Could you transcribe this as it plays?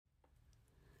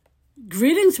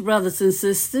Greetings, brothers and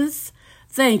sisters.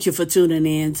 Thank you for tuning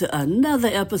in to another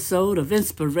episode of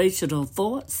Inspirational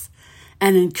Thoughts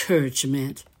and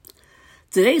Encouragement.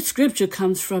 Today's scripture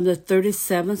comes from the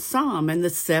 37th Psalm and the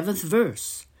 7th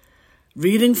verse.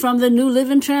 Reading from the New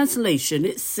Living Translation,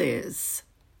 it says,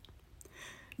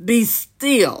 "Be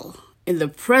still in the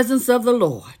presence of the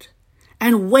Lord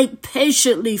and wait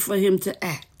patiently for him to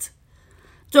act.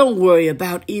 Don't worry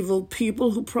about evil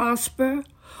people who prosper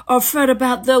or fret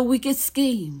about their wicked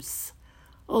schemes."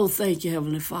 Oh, thank you,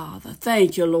 Heavenly Father.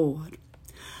 Thank you, Lord.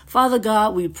 Father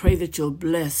God, we pray that you'll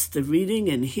bless the reading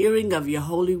and hearing of your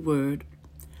holy word.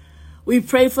 We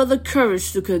pray for the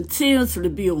courage to continuously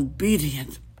be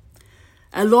obedient.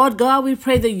 And Lord God, we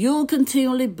pray that you'll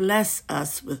continually bless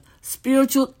us with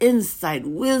spiritual insight,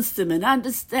 wisdom, and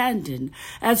understanding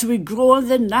as we grow in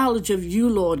the knowledge of you,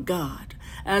 Lord God,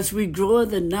 as we grow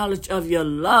in the knowledge of your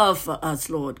love for us,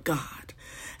 Lord God,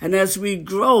 and as we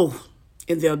grow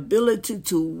in the ability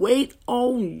to wait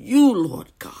on you,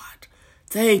 Lord God.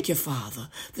 Thank you, Father.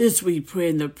 This we pray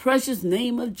in the precious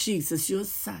name of Jesus, your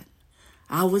Son,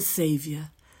 our Savior.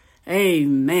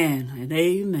 Amen and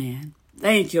amen.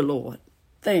 Thank you, Lord.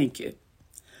 Thank you.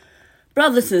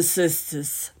 Brothers and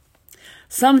sisters,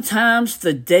 sometimes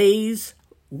the days,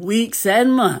 weeks,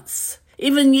 and months,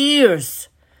 even years,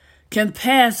 can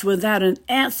pass without an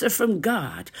answer from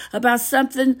God about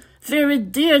something very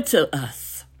dear to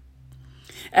us.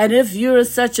 And if you're in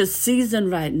such a season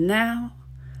right now,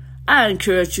 I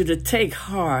encourage you to take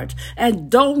heart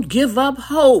and don't give up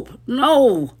hope.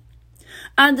 No.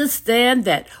 Understand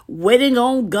that waiting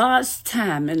on God's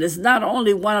timing is not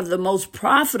only one of the most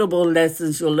profitable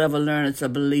lessons you'll ever learn as a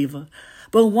believer,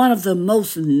 but one of the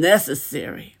most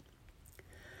necessary.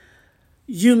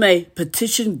 You may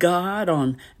petition God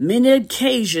on many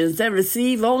occasions and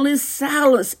receive only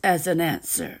silence as an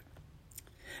answer.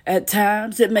 At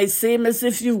times, it may seem as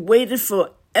if you waited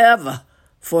forever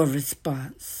for a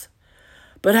response.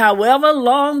 But however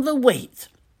long the wait,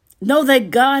 know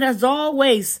that God has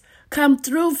always come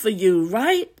through for you,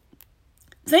 right?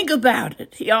 Think about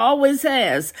it. He always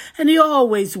has, and he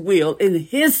always will in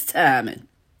his timing.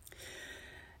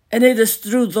 And it is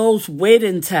through those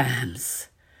waiting times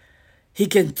he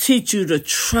can teach you to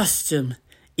trust him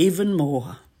even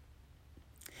more.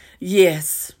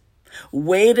 Yes,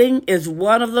 waiting is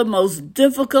one of the most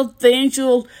difficult things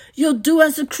you'll do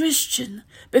as a Christian,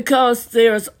 because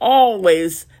there's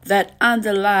always that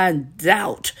underlying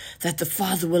doubt that the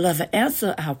Father will ever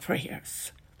answer our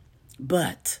prayers.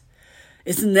 But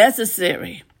it's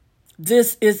necessary.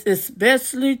 This is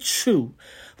especially true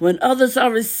when others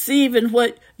are receiving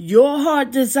what your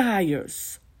heart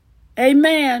desires.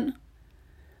 Amen.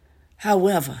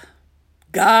 However,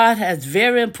 God has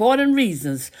very important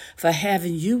reasons for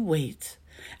having you wait,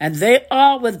 and they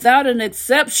are, without an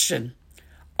exception,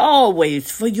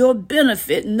 always for your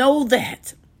benefit. Know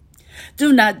that.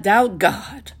 Do not doubt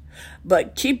God,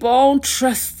 but keep on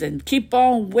trusting, keep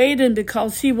on waiting,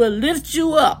 because he will lift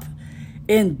you up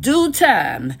in due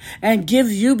time and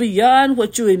give you beyond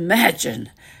what you imagine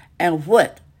and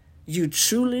what you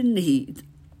truly need.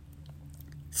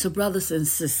 So, brothers and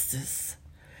sisters,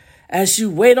 as you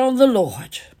wait on the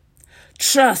Lord,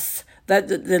 trust that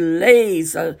the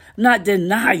delays are not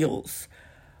denials,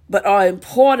 but are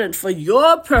important for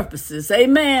your purposes.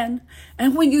 Amen.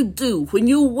 And when you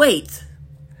wait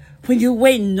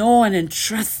knowing and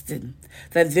trusting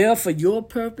that they're for your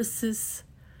purposes,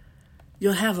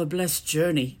 you'll have a blessed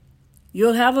journey.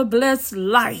 You'll have a blessed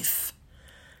life.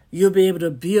 You'll be able to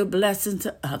be a blessing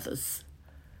to others,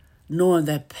 knowing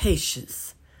that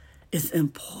patience is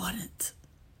important.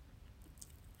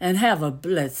 And have a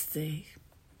blessed day.